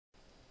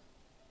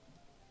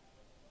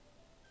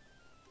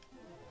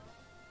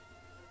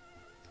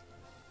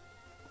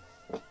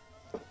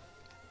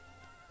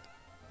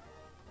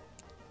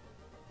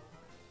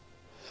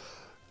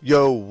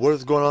Yo, what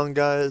is going on,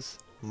 guys?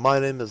 My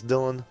name is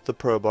Dillon, the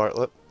Pro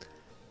Bartlett,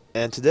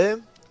 and today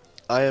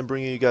I am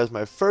bringing you guys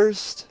my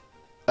first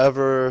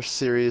ever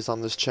series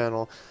on this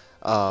channel.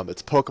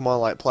 It's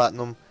Pokemon Light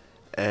Platinum,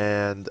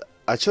 and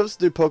I chose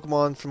to do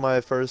Pokemon for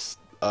my first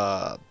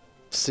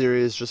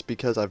series just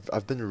because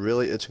I've been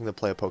really itching to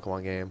play a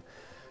Pokemon game,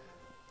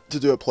 to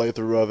do a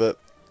playthrough of it,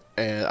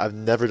 and I've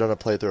never done a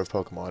playthrough of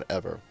Pokemon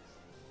ever.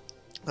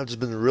 I've just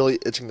been really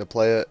itching to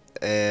play it,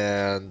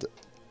 and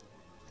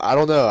I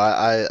don't know.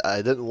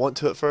 I didn't want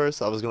to at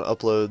first. I was gonna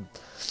upload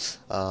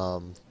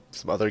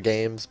some other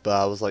games, but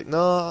I was like, no,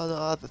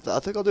 I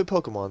think I'll do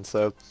Pokemon.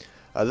 So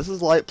this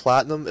is Light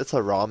Platinum. It's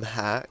a ROM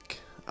hack.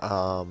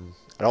 I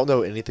don't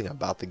know anything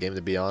about the game,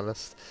 to be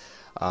honest.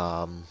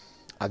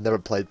 I've never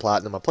played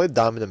Platinum. I played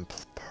Diamond and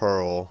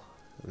Pearl,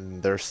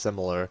 and they're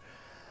similar.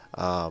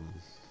 So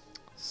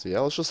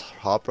yeah, let's just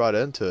hop right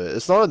into it.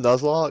 It's not a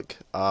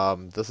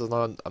Nuzlocke. This is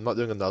not. I'm not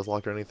doing a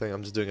Nuzlocke or anything.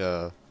 I'm just doing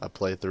a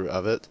playthrough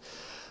of it.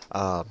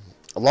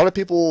 A lot of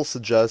people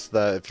suggest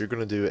that if you're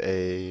gonna do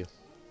a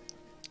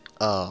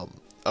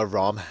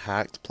ROM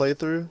hacked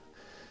playthrough,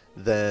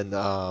 then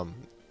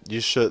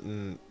you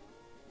shouldn't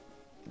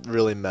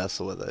really mess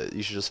with it.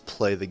 You should just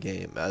play the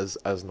game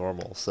as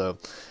normal. So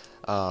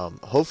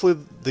hopefully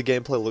the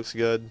gameplay looks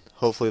good.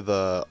 Hopefully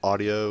the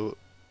audio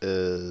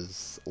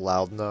is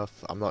loud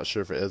enough. I'm not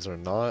sure if it is or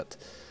not.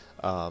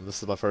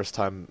 This is my first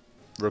time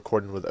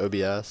recording with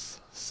OBS,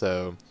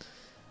 so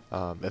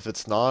if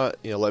it's not,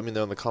 let me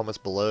know in the comments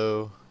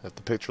below. If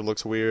the picture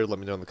looks weird, let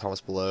me know in the comments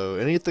below.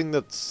 Anything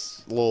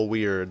that's a little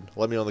weird,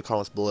 let me know in the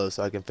comments below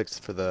so I can fix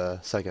it for the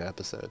second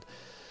episode.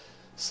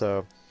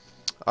 So,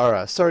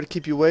 alright, sorry to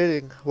keep you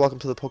waiting. Welcome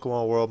to the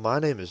Pokemon world. My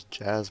name is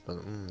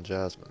Jasmine.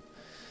 Jasmine.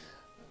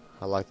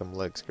 I like them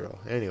legs, girl.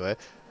 Anyway,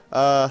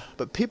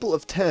 but people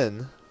of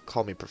 10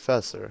 call me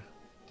Professor.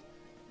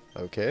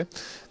 Okay,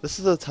 this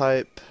is a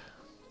type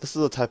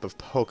of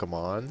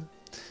Pokemon.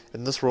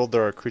 In this world,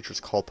 there are creatures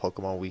called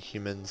Pokemon. We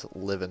humans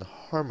live in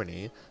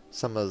harmony,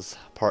 some as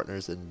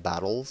partners in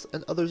battles,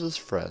 and others as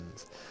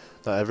friends.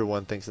 Not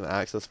everyone thinks and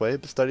acts this way,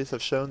 but studies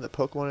have shown that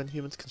Pokemon and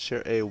humans can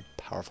share a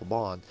powerful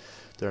bond.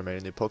 There are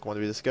many new Pokemon to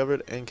be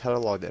discovered and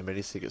cataloged, and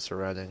many secrets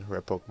surrounding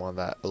rare Pokemon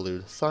that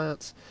elude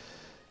science.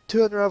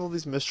 To unravel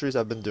these mysteries,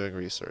 I've been doing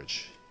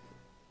research.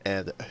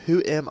 And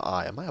who am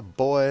I? Am I a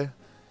boy?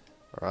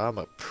 Or I'm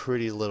a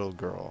pretty little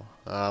girl?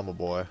 I'm a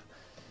boy.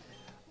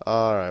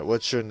 Alright,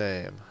 what's your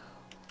name?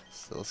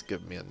 So let's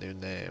give me a new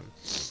name.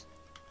 Let's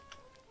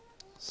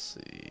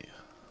see.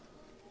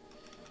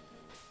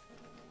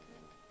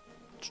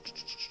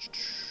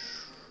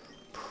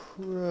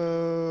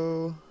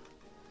 Pro.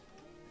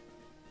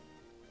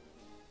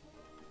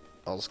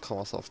 I'll just call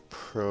myself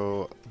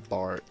Pro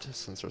Bart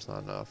since there's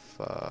not enough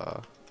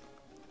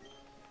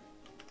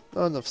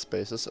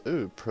spaces.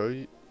 Ooh,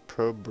 Pro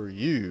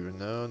Brew.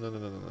 No,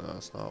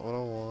 that's not what I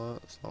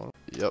want. That's not what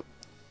Yep.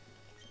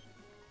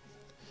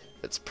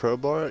 It's Pro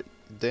Bart.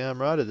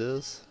 Damn right it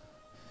is.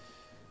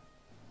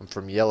 I'm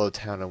from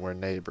Yellowtown and we're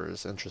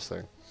neighbors.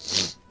 Interesting.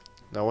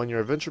 Now when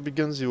your adventure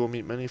begins, you will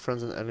meet many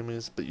friends and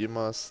enemies, but you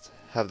must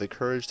have the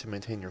courage to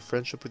maintain your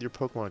friendship with your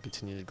Pokemon and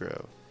continue to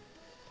grow.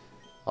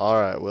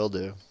 Alright, will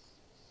do.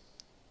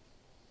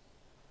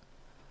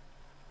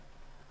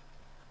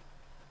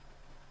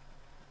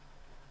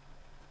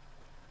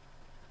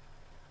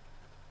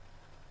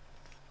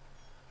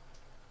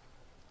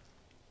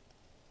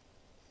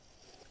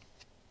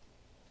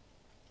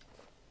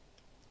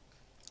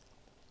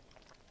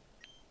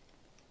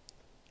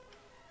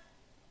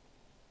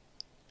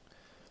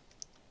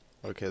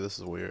 Okay, this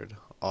is weird.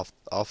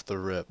 Off the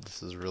rip,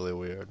 this is really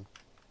weird.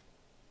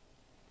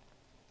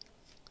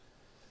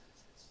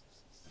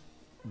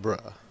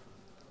 Bruh.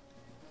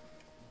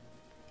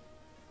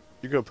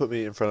 You're gonna put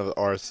me in front of the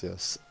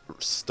Arceus.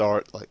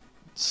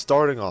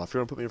 Starting off, you're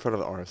gonna put me in front of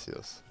the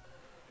Arceus.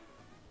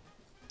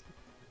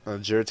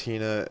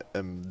 Giratina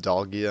and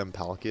Dalgia and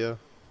Palkia.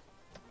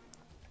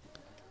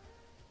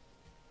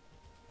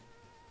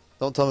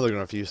 Don't tell me they're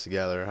gonna fuse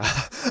together.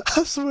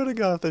 I swear to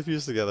God, if they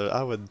fuse together, I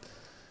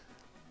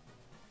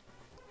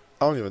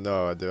don't even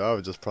know what I'd do. I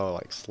would just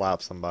probably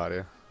slap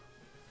somebody.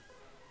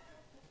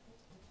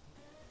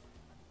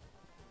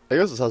 I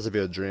guess this has to be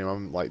a dream.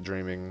 I'm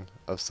dreaming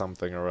of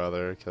something or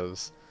other,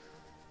 because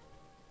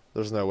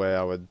there's no way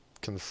I would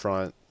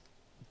confront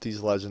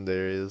these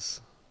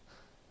legendaries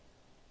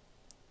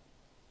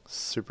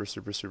super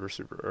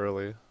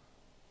early.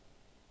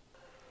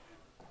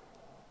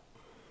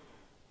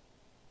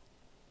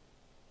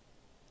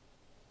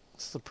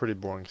 This is a pretty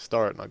boring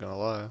start, not gonna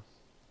lie.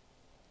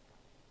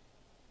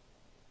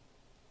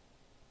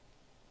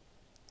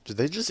 Did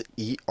they just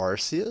eat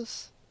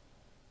Arceus?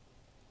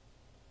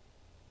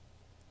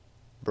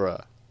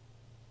 Bruh.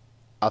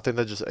 I think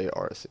they just ate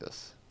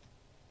Arceus.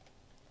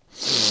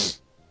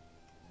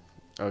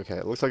 Okay,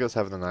 it looks like it's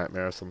having a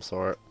nightmare of some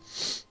sort.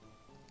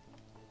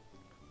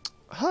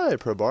 Hi,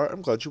 Probart.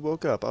 I'm glad you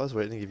woke up. I was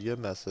waiting to give you a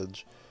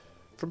message.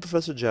 From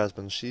Professor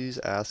Jasmine. She's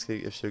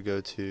asking if she'll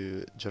go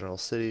to General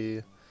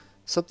City.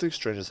 Something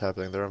strange is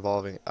happening. They're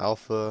involving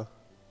Alpha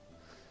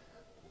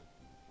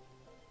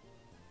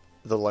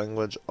the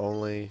language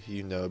only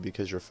you know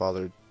because your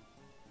father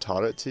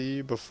taught it to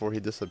you before he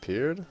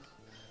disappeared?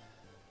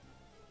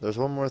 There's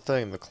one more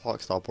thing, the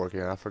clock stopped working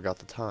and I forgot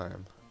the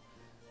time.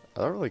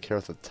 I don't really care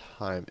what the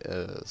time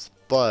is,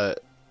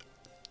 but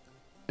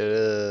it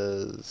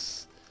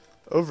is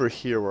over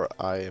here where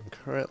I am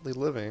currently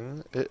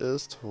living. It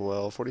is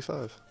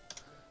 12:45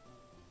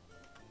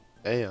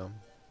 a.m.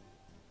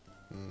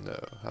 No,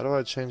 how do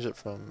I change it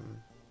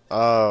from...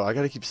 Oh, I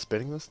gotta keep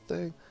spinning this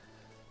thing?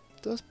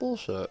 That's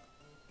bullshit.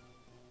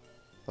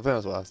 I think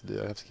that's what I have to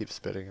do. I have to keep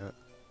spinning it.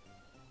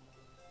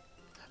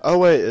 Oh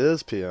wait, it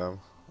is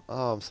PM.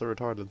 Oh, I'm so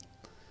retarded.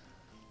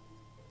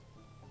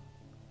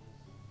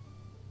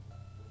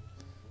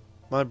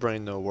 My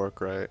brain don't work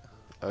right.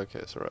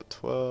 Okay, so we're at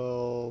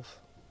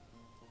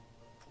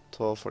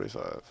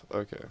 12:45.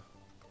 Okay.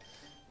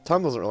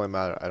 Time doesn't really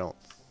matter, I don't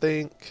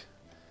think.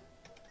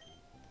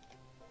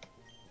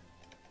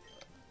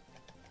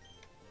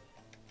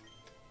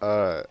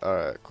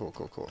 Alright,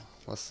 cool.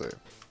 Let's see.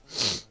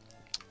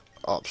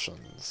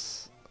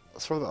 Options.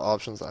 As for the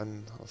options,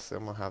 let's see,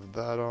 I'm gonna have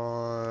that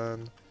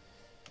on.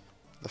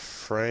 The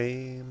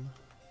frame.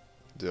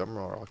 Dude, I'm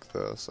gonna rock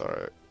this,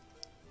 alright.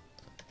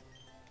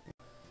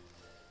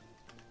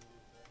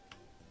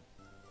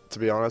 To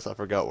be honest, I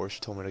forgot where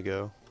she told me to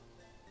go.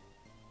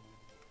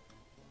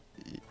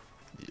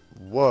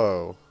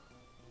 Whoa.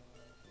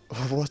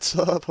 What's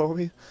up,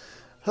 homie?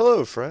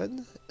 Hello,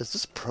 friend. Is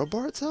this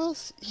Probart's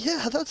house?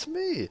 Yeah, that's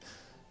me.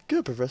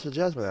 Good, Professor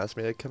Jasmine asked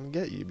me to come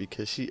get you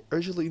because she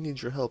urgently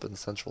needs your help in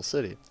Central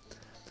City.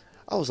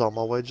 I was on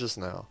my way just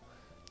now.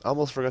 I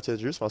almost forgot to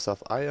introduce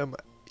myself. I am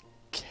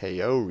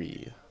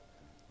Kaori.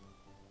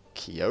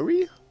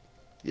 Kaori?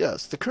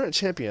 Yes, the current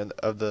champion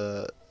of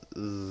the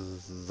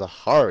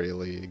Zahari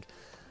League.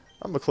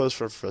 I'm a close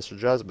friend of Professor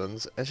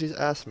Jasmine's, and she's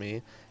asked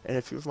me and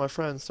a few of my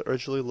friends to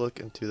urgently look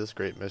into this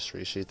great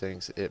mystery she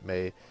thinks it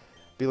may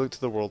be linked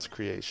to the world's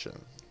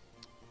creation.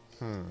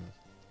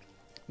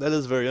 That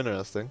is very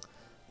interesting.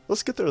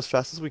 Let's get there as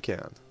fast as we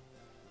can.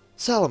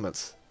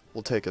 Salamence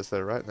will take us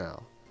there right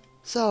now.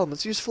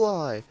 Salamence, use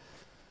fly!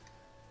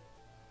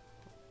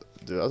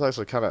 Dude, that's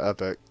actually kind of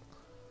epic.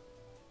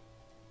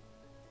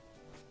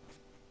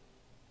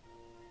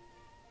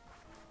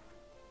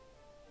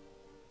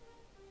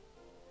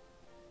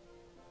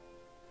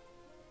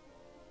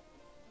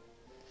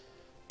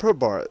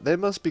 Probart, they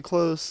must be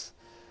close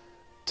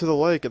to the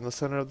lake in the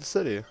center of the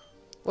city.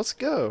 Let's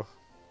go.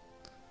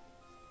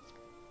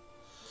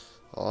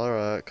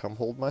 Alright, come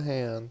hold my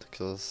hand,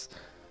 because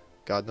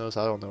God knows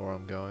I don't know where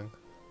I'm going.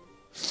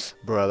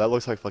 Bruh, that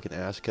looks like fucking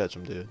Ash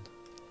Ketchum, dude.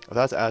 If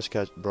that's Ash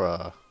Ketchum,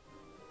 bruh.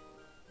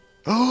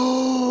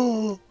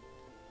 Oh!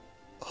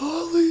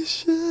 Holy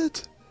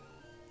shit!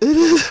 It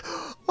is!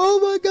 Oh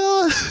my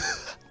god!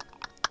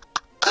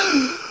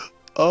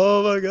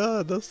 Oh my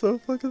god, that's so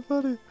fucking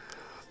funny.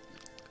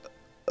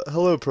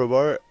 Hello,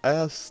 Probart. I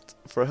asked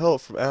for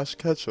help from Ash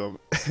Ketchum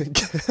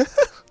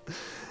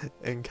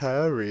and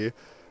Kaori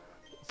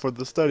for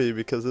the study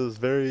because it is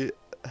very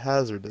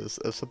hazardous.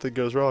 If something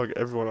goes wrong,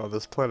 everyone on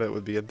this planet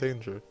would be in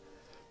danger.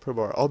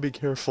 Probart, I'll be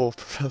careful,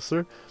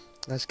 Professor.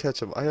 Ash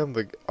Ketchum, I am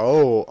the...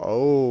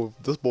 Oh,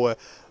 this boy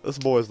is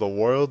the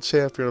world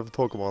champion of the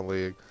Pokemon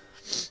League.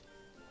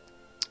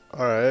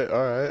 Alright.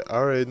 I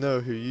already know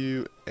who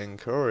you and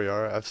Kaori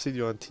are. I've seen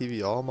you on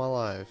TV all my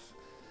life.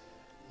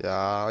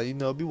 Yeah, you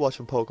know, be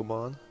watching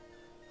Pokemon.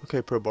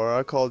 Okay, Probart,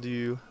 I called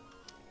you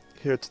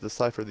here to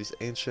decipher these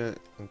ancient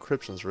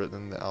encryptions written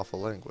in the Alpha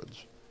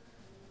language.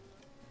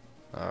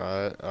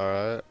 Alright.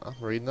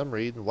 I'm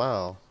reading.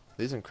 Wow.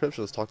 These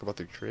encryptions talk about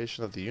the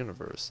creation of the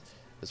universe.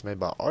 It's made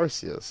by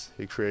Arceus,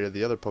 who created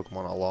the other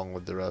Pokemon along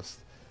with the rest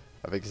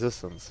of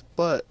existence.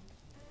 But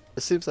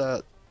it seems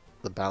that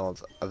the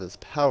balance of his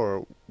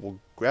power will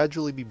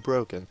gradually be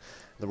broken, and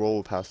the world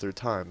will pass through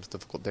times,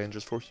 difficult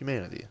dangers for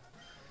humanity.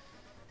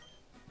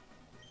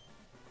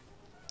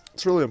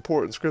 It's really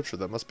important scripture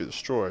that must be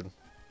destroyed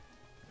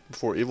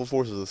before evil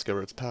forces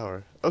discover its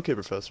power. Okay,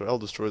 Professor, I'll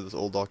destroy this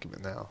old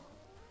document now.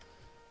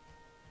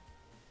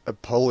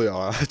 Apollyon,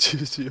 I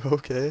choose you,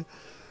 okay?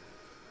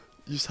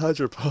 Use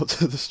Hydro Pump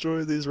to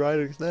destroy these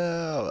writings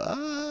now!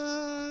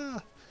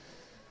 Ah!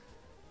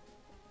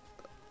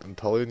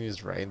 Apollyon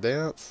used Rain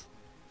Dance?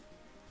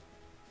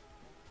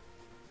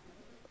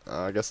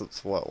 I guess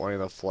it's what, wanting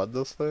to flood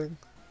this thing?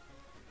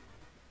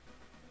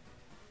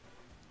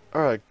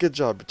 Alright, good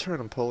job,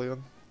 return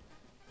Apollyon.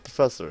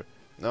 Professor,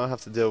 now I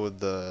have to deal with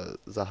the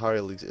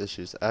Zahari League's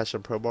issues. Ash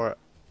and Probart,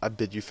 I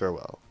bid you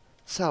farewell.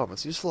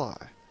 Salamence, use fly.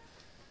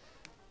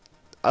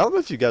 I don't know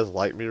if you guys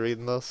like me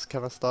reading this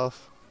kind of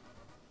stuff.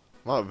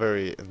 I'm not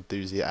very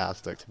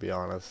enthusiastic, to be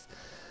honest.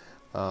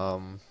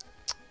 Alright.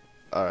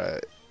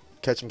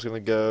 Ketchum's gonna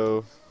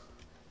go.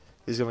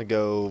 He's gonna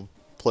go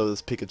play with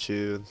this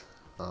Pikachu.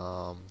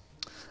 I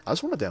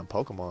just want a damn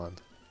Pokemon.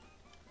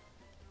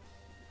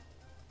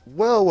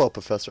 Well,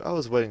 Professor, I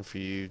was waiting for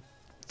you,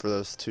 for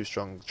those two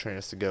strong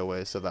trainers to go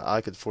away so that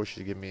I could force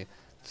you to give me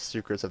the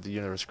secrets of the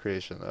universe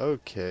creation.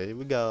 Okay,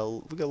 we got a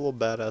little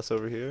badass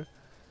over here.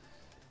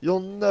 You'll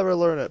never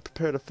learn it.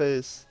 Prepare to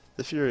face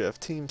The fury of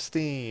Team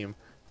Steam.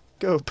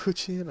 Go,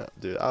 Puccina.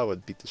 Dude, I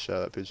would beat the shit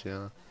out of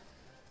Puccina.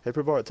 Hey,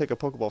 Probart, take a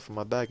Pokeball from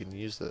my bag and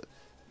use it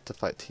to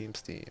fight Team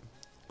Steam.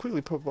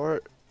 Quickly,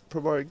 Probart.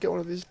 Probart, get one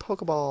of these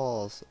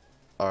Pokeballs.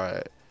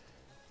 Alright.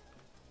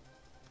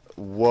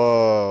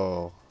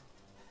 Whoa.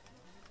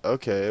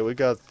 Okay, we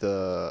got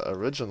the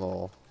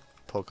original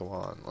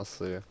Pokemon. Let's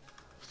see.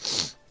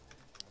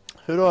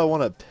 Who do I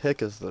want to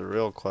pick is the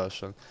real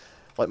question.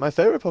 Like, my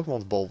favorite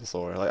Pokemon's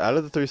Bulbasaur. Like, out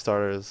of the 3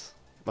 starters,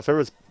 my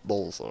favorite's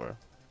Bulbasaur.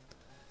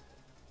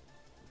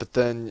 But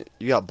then,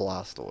 you got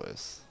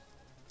Blastoise.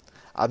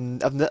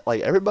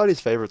 Like, everybody's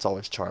favorite's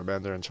always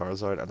Charmander and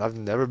Charizard, and I've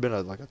never been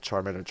a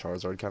Charmander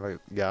Charizard kind of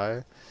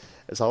guy.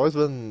 It's always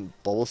been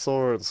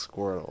Bulbasaur and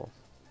Squirtle.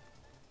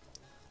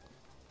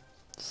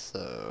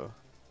 So,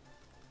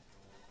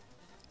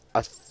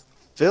 I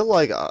feel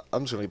like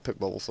I'm just gonna pick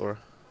Bulbasaur.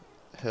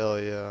 Hell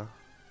yeah.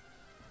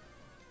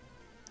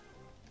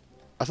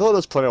 I feel like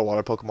there's plenty of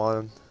water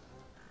Pokemon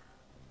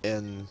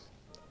in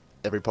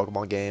every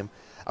Pokemon game.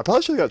 I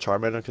probably should have got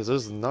Charmander because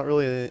there's not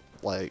really,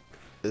 like,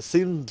 it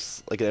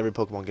seems like in every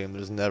Pokemon game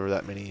there's never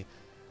that many,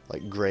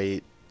 like,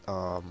 great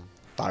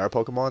fire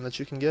Pokemon that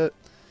you can get.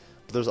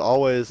 But there's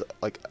always,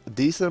 like, a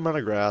decent amount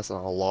of grass and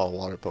a lot of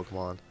water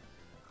Pokemon.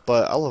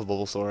 But I love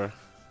Bulbasaur.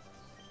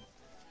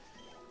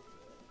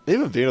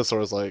 Even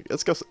Venusaur is like,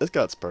 it's got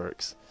its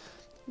perks.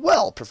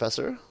 Well,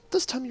 Professor,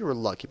 this time you were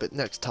lucky, but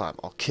next time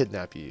I'll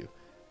kidnap you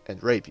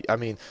and rape you. I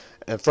mean,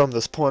 and from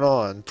this point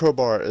on,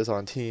 Probart is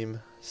on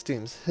Team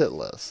Steam's hit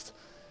list.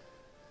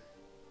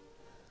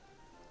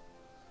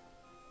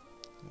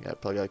 Yeah,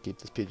 probably gotta keep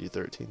this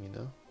PG-13, you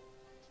know?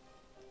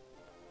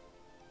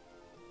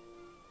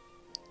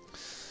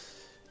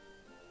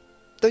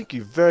 Thank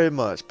you very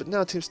much, but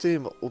now Team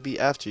Steam will be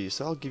after you,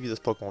 so I'll give you this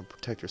Pokemon to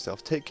protect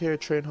yourself. Take care,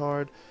 train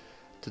hard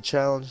to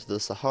challenge the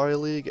Sahara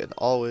League, and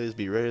always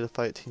be ready to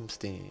fight Team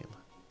Steam.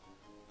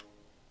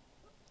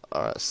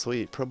 Alright,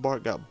 sweet.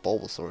 Probart got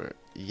Bulbasaur.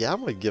 Yeah,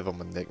 I'm gonna give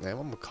him a nickname.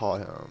 I'm gonna call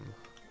him...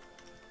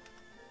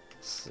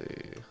 Let's see...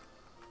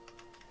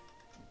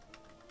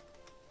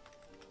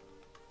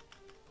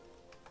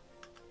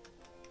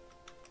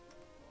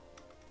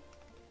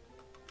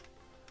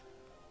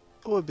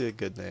 What would be a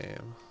good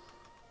name?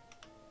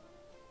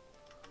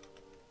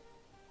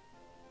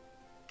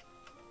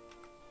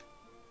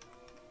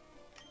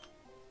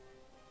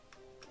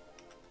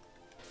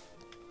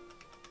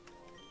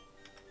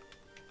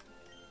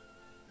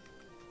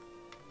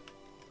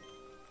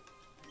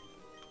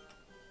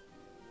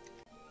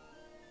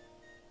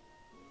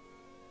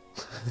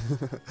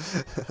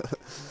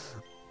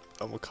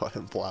 I'm gonna call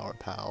him Flower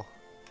Pal,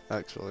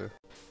 actually.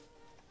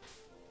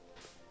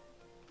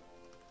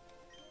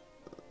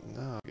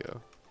 No,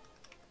 go.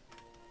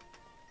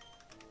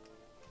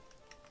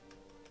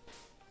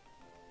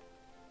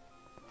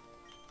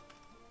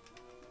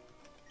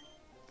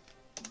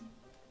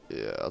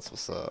 Yeah, that's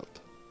what's up.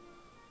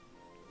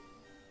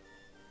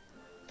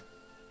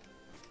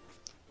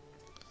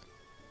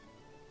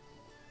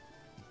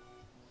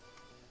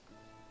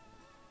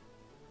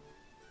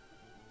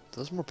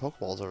 There's more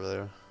Pokeballs over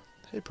there.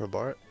 Hey,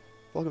 Probart.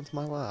 Welcome to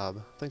my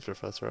lab. Thanks,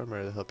 Professor. I'm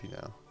ready to help you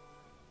now.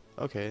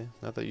 Okay,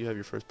 now that you have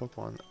your first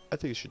Pokemon, I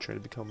think you should try to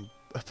become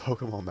a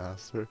Pokemon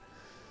Master.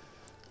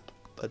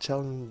 By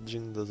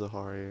challenging the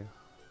Zahari.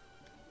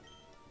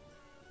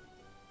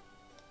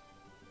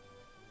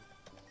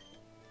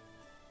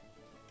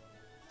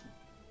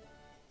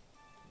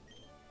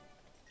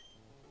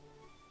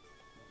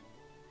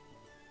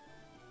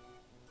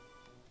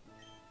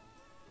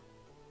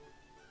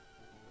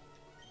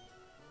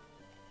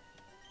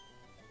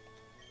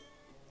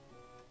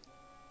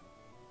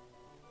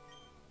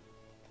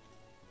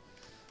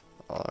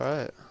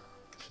 Alright.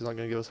 She's not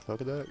gonna give us a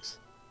Pokedex?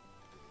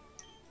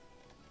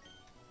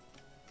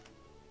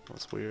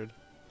 That's weird.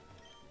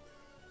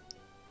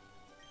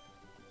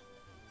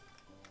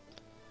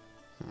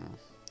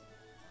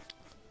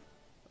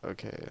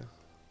 Okay.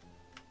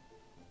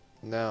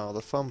 Now,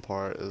 the fun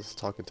part is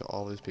talking to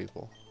all these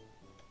people.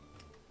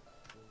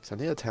 Because I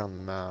need a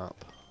town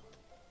map.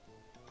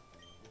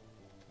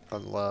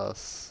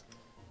 Unless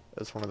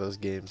it's one of those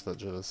games that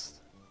just...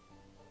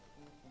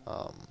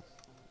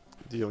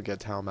 you don't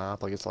get a town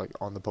map, like it's like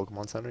on the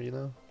Pokemon Center, you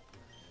know?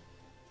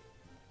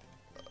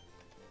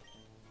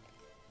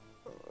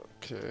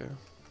 Okay.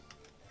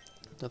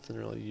 Nothing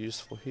really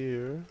useful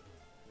here.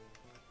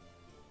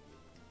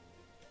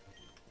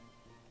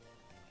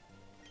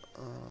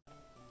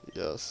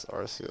 Yes,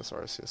 Arceus,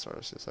 Arceus,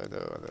 Arceus, I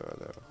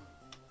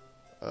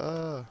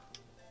know.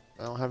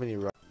 I don't have any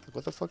right.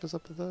 What the fuck is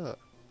up with that?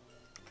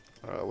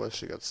 Alright, what's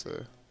she got to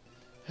say?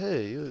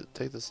 Hey, you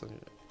take this on your...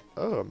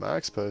 Oh, a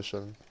max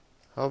potion.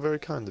 How very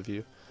kind of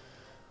you.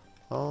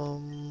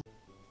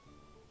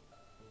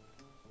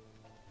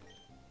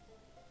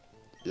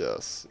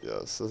 Yes,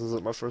 yes, this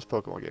isn't my first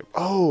Pokemon game.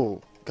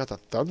 Oh! Got the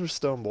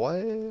Thunderstone,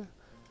 boy!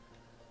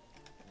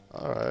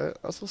 Alright,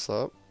 that's what's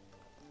up.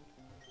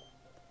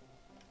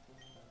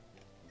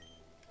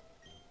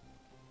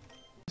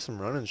 Some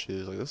running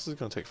shoes, like this is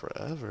gonna take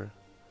forever.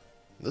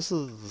 This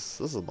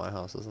is my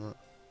house, isn't it?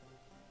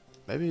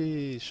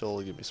 Maybe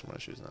she'll give me some more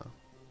issues now.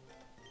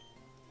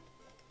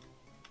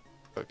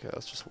 Okay,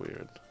 that's just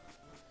weird.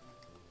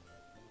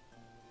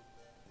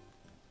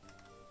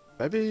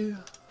 Maybe...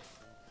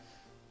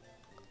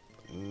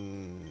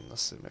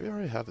 let's see, maybe I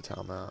already have the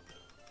town map.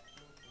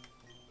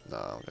 No,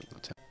 I don't get the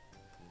town.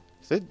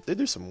 They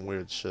do some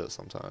weird shit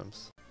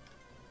sometimes.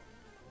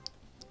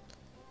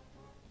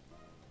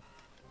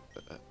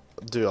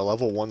 Dude, a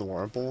level 1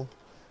 Wurmple?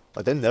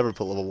 Like, they never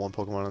put level 1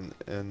 Pokemon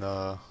in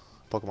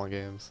Pokemon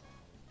games.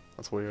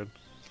 That's weird.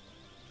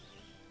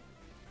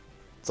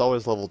 It's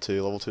always level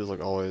 2. Level 2 is like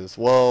always...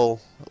 Well,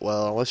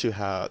 unless you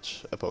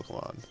hatch a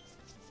Pokemon.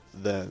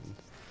 Then...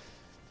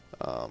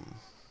 I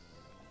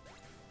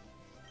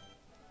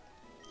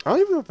don't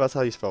even know if that's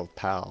how you spell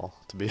pal,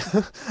 to be...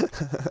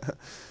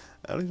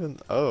 I don't even...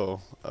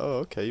 Oh,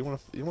 okay. You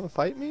wanna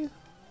fight me?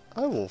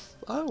 I will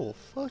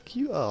fuck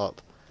you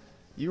up.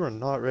 You are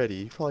not ready.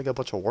 You probably got a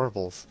bunch of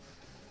Wurmples.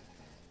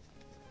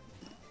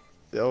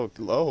 Oh,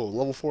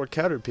 level 4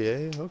 Caterpie,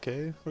 eh?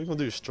 Okay. What are you gonna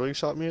do? String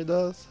shot me to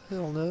death?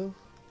 Hell no.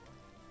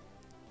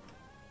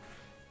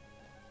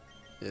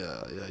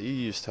 Yeah, you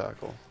use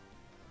tackle.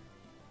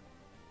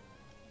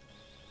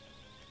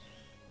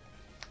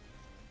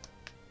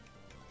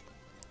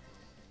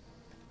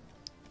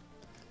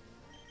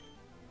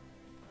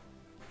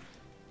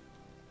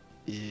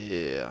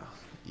 Yeah,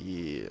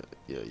 you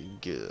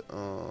get it.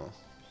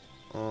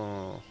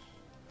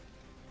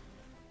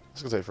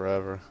 It's gonna take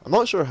forever. I'm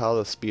not sure how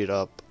to speed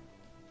up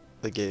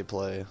the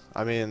gameplay.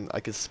 I mean,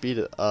 I could speed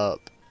it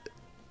up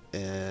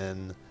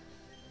in...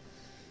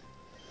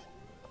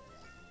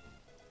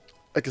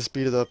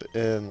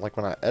 like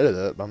when I edit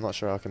it, but I'm not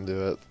sure how I can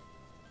do it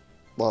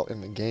while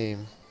in the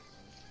game.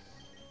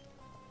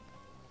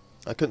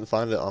 I couldn't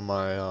find it on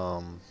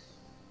my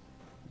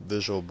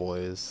Visual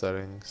Boys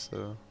settings,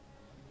 so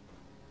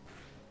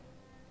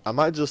I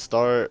might just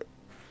start,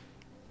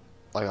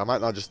 like, I might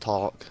not just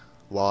talk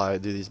while I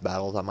do these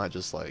battles. I might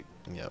just, like,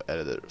 you know,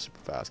 edit it super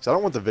fast, because I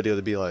don't want the video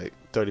to be like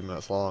 30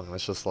 minutes long and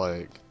it's just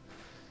like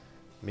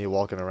me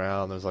walking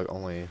around. There's like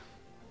only,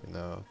 you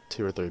know,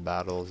 2 or 3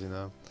 battles, you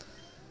know.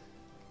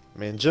 I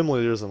mean, gym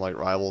leaders and like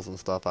rivals and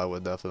stuff, I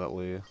would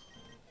definitely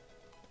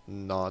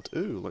not...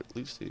 Ooh, like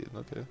Leech Seed,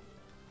 okay.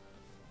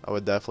 I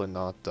would definitely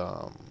not,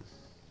 I'm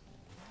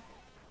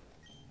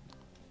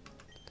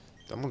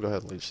gonna go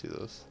ahead and Leech Seed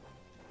this.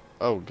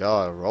 Oh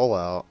god,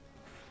 rollout.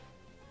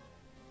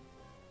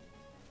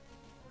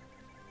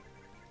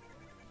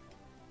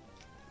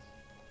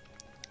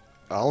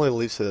 I only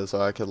Leech Seed it so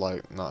I could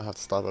like not have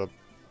to stop up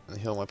and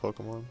heal my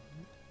Pokemon.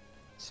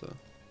 So...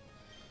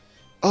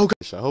 Oh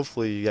gosh,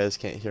 hopefully you guys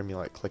can't hear me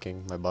like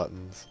clicking my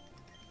buttons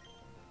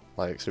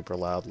like super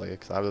loudly,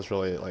 because I was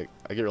really like,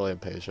 I get really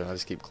impatient. I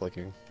just keep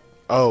clicking.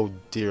 Oh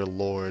dear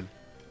lord.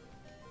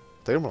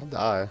 I think I'm gonna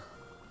die.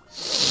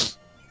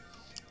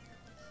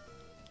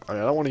 I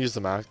mean, I don't want to use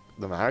the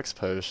max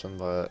potion,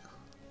 but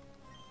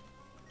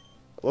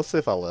let's see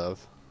if I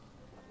live.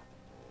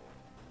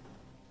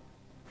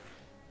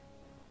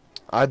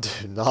 I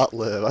do not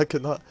live. I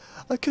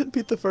couldn't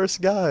beat the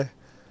first guy.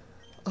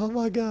 Oh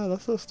my god,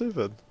 that's so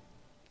stupid.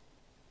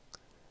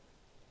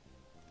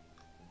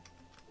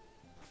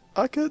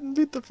 I couldn't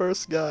beat the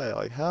first guy.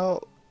 Like,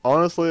 how?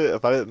 Honestly,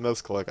 if I didn't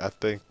misclick, I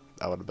think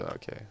I would have been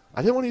okay.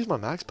 I didn't want to use my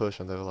max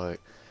potion though. Like,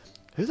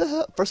 who the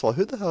hell? First of all,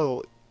 who the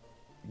hell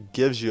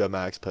gives you a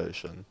max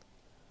potion?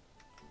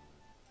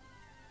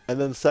 And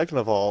then second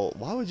of all,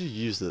 why would you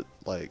use it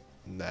like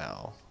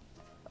now?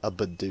 A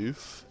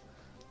Bidoof?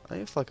 I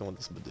ain't fucking with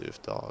this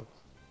Bidoof, dog.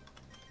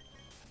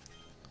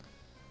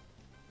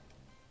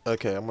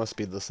 Okay, I'm gonna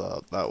speed this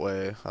up. That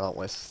way, I don't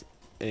waste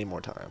any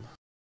more time.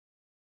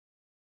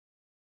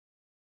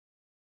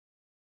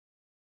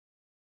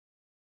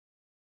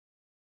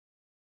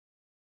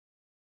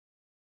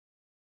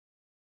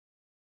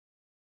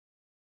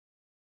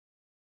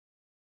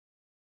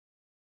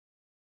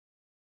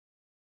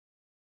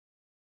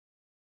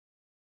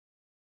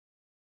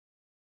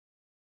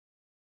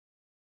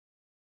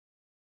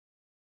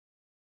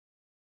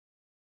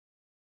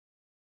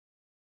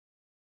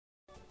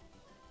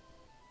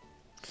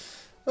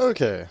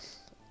 Okay,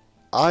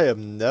 I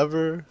am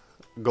never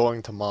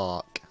going to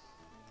mock.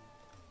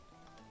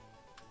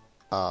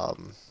 I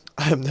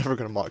am never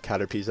gonna mock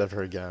Caterpies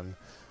ever again.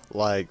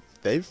 Like,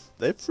 they've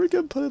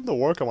freaking put in the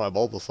work on my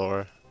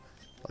Bulbasaur.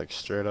 Like,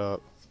 straight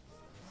up.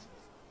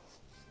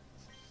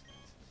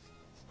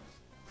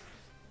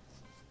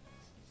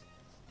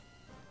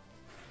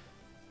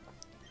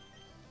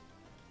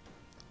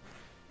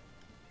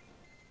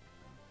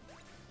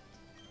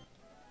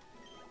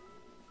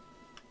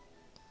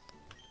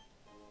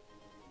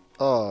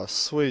 Oh,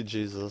 sweet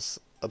Jesus,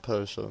 a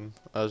potion.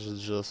 That's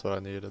just what I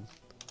needed.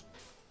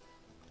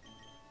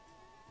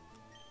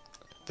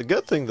 The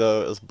good thing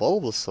though is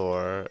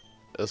Bulbasaur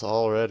is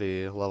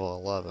already level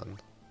 11.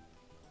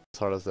 As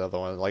hard as the other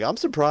one. Like, I'm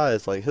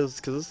surprised, like,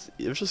 cause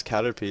it was just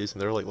Caterpies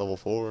and they were like level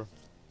 4.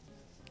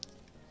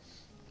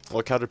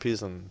 Well,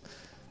 Caterpies and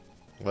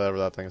whatever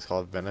that thing's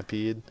called,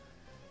 Venipede.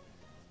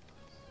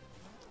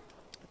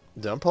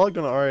 Dude, I'm probably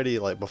gonna already,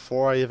 like,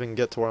 before I even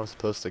get to where I'm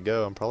supposed to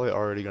go, I'm probably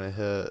already gonna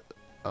hit,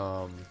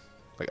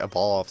 like,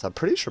 evolves. I'm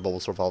pretty sure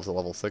Bulbasaur evolves at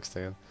level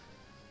 16.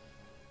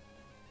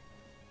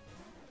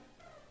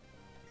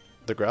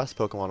 The grass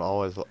Pokemon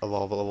always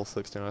evolve at level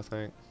 16, I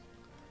think.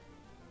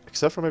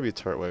 Except for maybe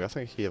Turtwig. I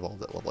think he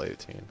evolved at level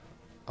 18.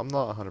 I'm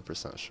not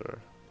 100% sure.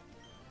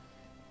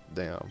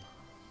 Damn.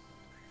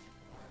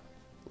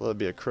 Will it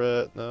be a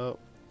crit? Nope.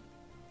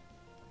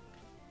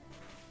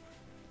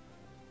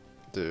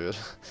 Dude,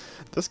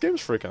 this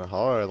game's freaking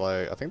hard.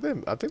 Like, I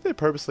think they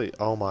purposely.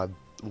 Oh my,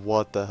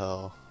 what the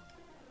hell?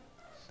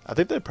 I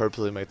think they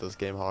purposely make this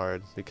game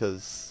hard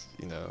because,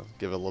 you know,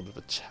 give it a little bit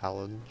of a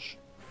challenge.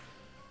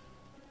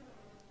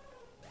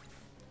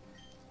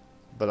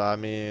 But I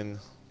mean,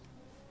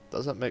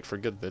 doesn't make for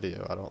good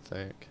video, I don't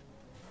think.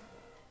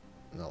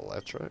 An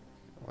electric?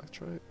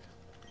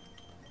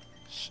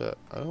 Shit,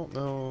 I don't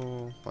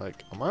know.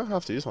 Like, I might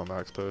have to use my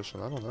max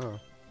potion, I don't know.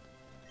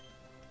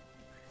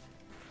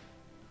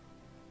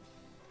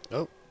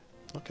 Oh,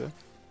 okay.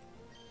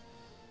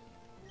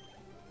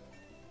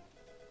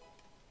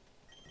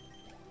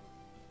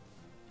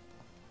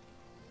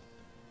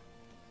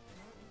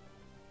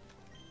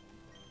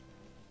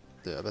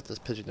 Yeah, I bet this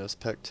Pidgey knows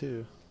Peck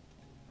too.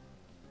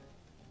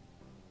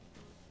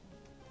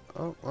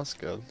 Oh, that's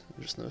good.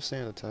 There's no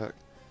sand attack.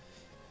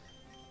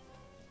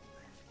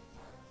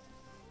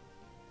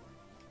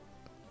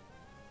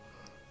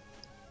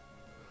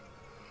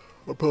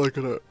 I'm probably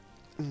gonna...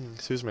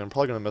 excuse me, I'm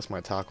probably gonna miss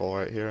my tackle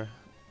right here.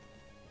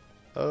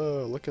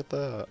 Oh, look at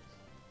that.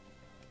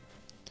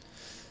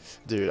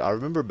 Dude, I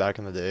remember back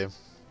in the day,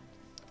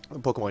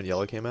 when Pokemon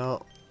Yellow came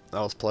out,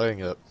 I was playing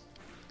it.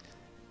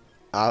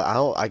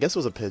 I guess it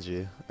was a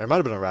Pidgey. Or it might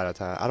have been a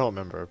Rattata. I don't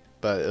remember.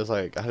 But it was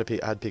like, I had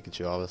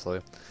Pikachu, obviously.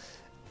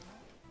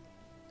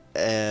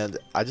 And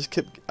I just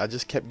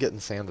kept getting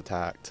sand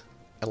attacked.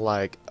 And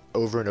like,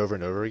 over and over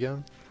and over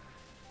again.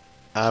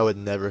 I would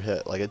never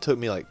hit. Like, it took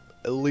me like,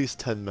 at least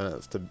 10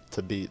 minutes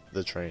to beat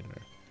the trainer.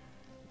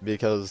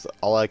 Because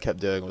all I kept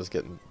doing was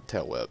getting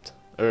tail whipped.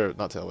 Or,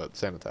 not tail whipped,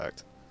 sand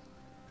attacked.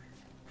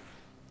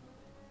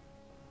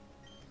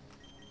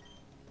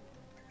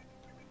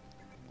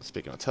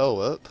 Speaking of tail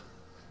whip.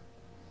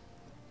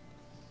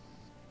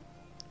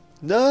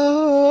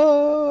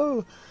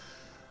 No!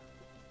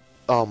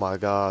 Oh my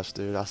gosh,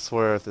 dude. I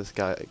swear if this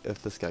guy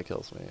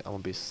kills me, I'm gonna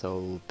be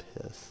so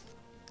pissed.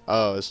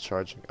 Oh, it's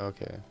charging.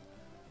 Okay.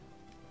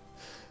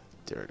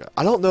 Dear God.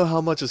 I don't know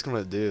how much it's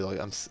gonna do.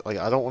 Like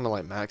I don't want to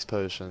like max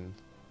potion.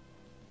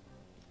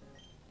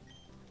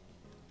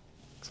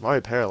 Cause I'm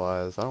already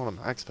paralyzed. I don't want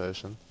a max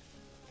potion.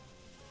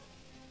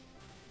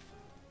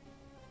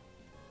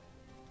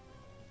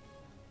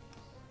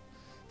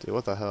 Dude,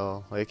 what the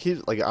hell? Like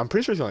I'm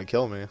pretty sure he's gonna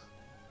kill me.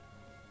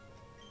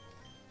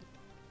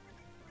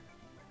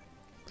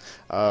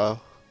 I've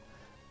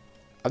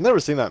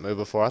never seen that move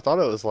before. I thought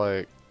it was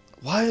like,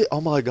 why?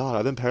 Oh my God,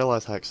 I've been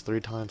paralyzed hacks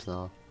 3 times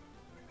now.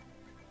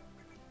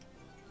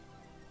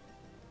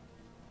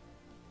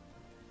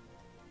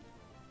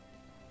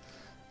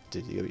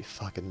 Dude, you gotta be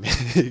fucking me.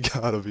 You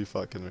gotta be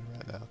fucking me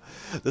right now.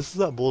 This is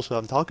that bullshit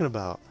I'm talking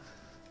about.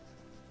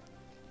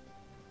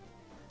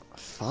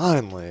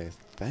 Finally,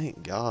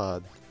 thank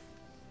God.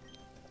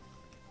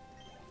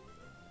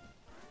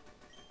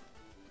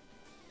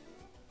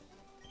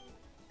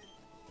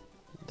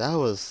 That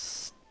was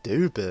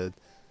stupid.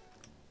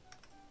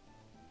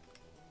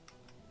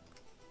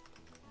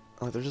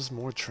 Like, there's just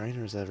more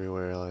trainers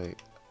everywhere, like...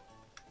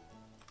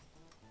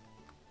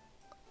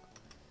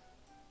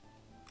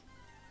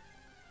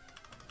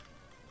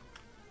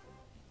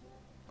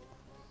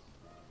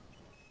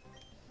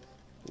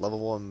 Level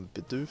 1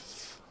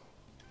 Bidoof.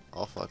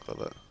 I'll fuck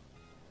with it.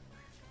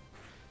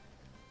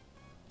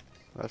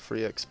 That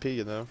free XP,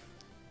 you know.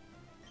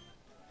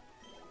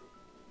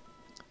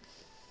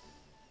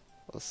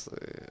 Let's see.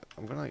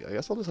 I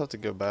guess I'll just have to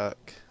go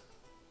back.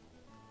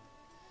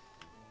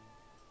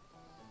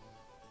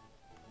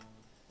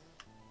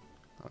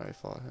 I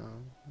fought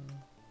him.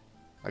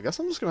 I guess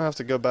I'm just gonna have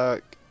to go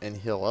back and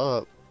heal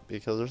up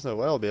because there's no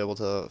way I'll be able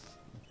to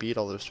beat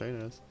all those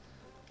trainers.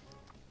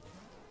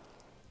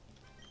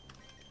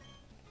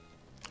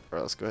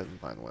 Alright, let's go ahead and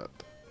Vine Whip.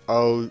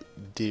 Oh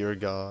dear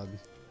God.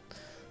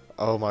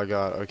 Oh my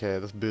God. Okay,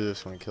 this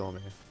Buddha's gonna kill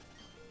me.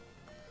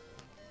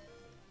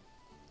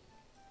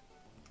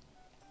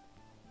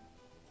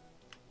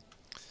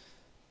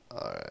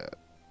 Alright.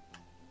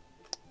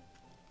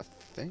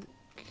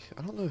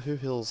 I don't know who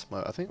heals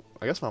my...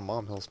 I guess my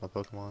mom heals my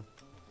Pokemon.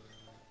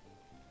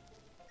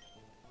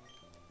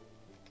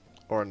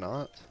 Or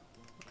not.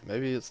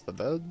 Maybe it's the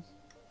bed?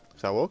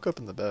 Because I woke up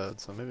in the bed,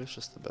 so maybe it's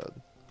just the bed.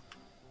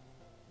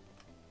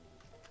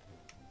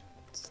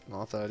 It's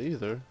not that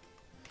either.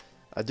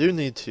 I do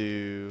need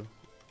to...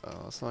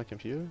 Oh, it's not a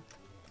computer?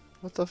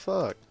 What the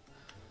fuck?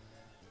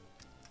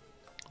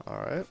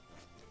 Alright.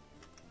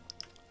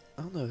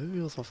 I don't know who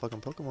heals my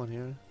fucking Pokemon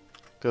here.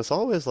 Cause it's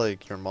always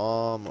like your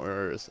mom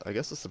or I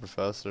guess it's the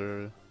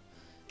professor.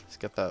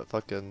 Just get that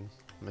fucking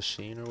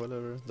machine or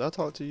whatever. Did I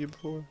talk to you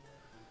before?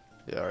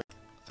 Yeah, I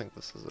think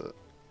this is it.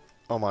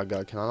 Oh my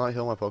god, can I not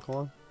heal my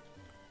Pokemon?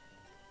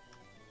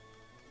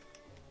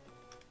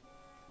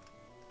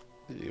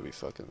 You be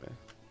fucking me.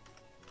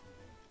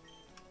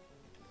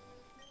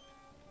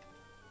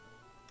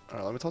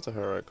 Alright, let me talk to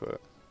her right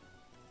quick.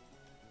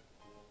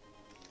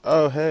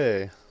 Oh,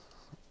 hey.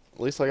 At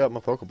least I got my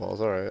Pokeballs,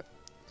 alright.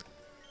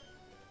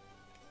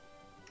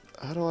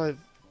 How do I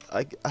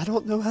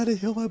don't know how to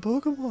heal my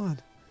Pokemon.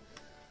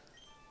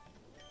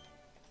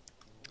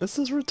 This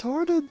is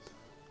retarded.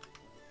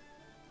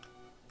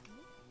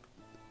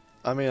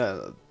 I mean,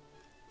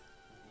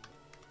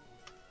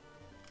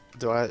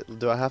 do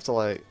I have to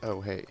like, oh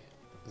hey,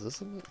 is this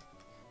something?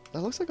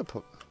 That looks like a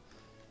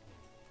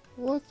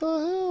what the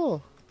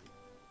hell?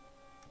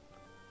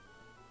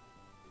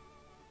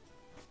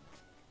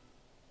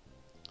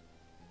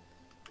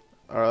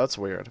 Alright, that's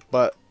weird.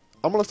 But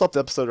I'm gonna stop the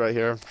episode right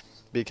here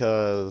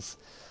because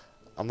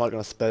I'm not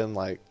gonna spend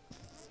like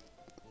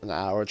an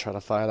hour trying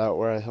to find out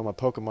where I heal my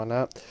Pokemon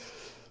at.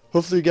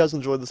 Hopefully you guys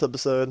enjoyed this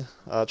episode.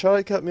 Try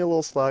to cut me a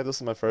little slack. This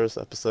is my first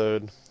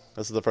episode.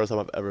 This is the first time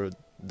I've ever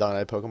done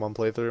a Pokemon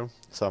playthrough,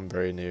 so I'm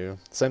very new.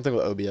 Same thing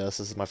with OBS.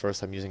 This is my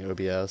first time using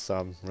OBS, so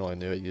I'm really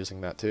new at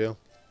using that too.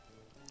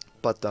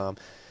 But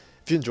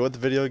if you enjoyed the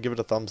video, give it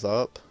a thumbs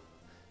up.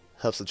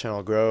 Helps the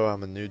channel grow.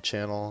 I'm a new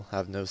channel,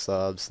 have no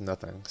subs,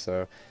 nothing.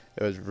 So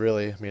it would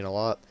really mean a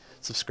lot.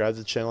 Subscribe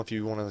to the channel if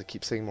you want to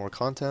keep seeing more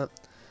content.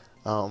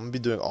 I'm going to be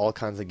doing all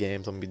kinds of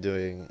games. I'm going to be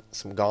doing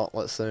some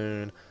Gauntlet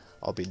soon.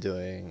 I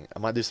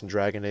might do some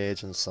Dragon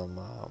Age and some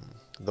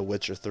The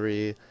Witcher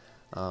 3.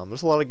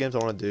 There's a lot of games I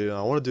want to do.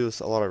 I want to do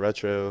a lot of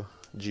retro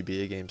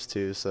GBA games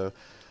too. So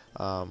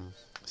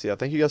yeah,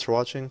 thank you guys for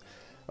watching.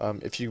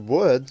 If you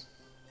would,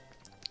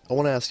 I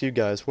want to ask you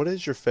guys, what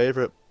is your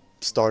favorite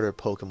starter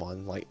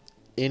Pokemon? Like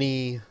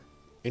any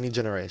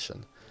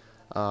generation.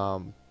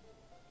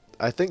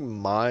 I think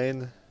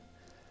mine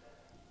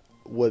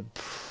would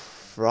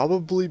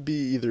probably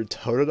be either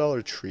Totodile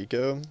or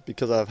Trico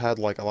because I've had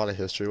like a lot of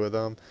history with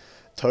them.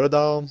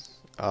 Totodile,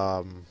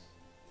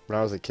 when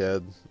I was a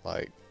kid,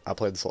 like I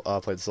played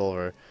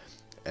Silver,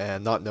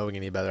 and not knowing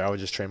any better, I would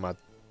just train my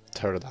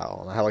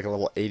Totodile, and I had like a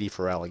level 80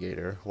 for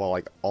Alligator, while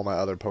like all my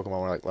other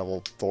Pokemon were like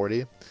level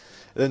 40. And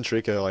then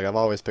Trico, like I've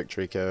always picked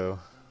Trico.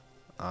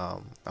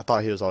 I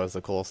thought he was always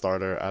the coolest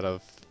starter out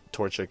of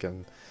Torchic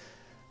and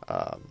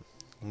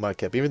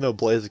Mudkip, even though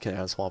Blaziken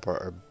and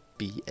Swampert are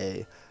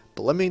BA.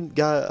 But let me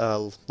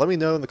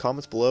know in the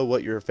comments below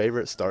what your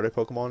favorite starter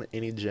Pokemon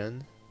any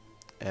gen.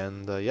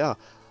 And yeah,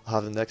 I'll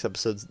have the next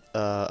episodes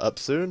up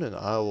soon, and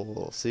I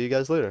will see you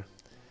guys later.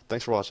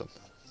 Thanks for watching.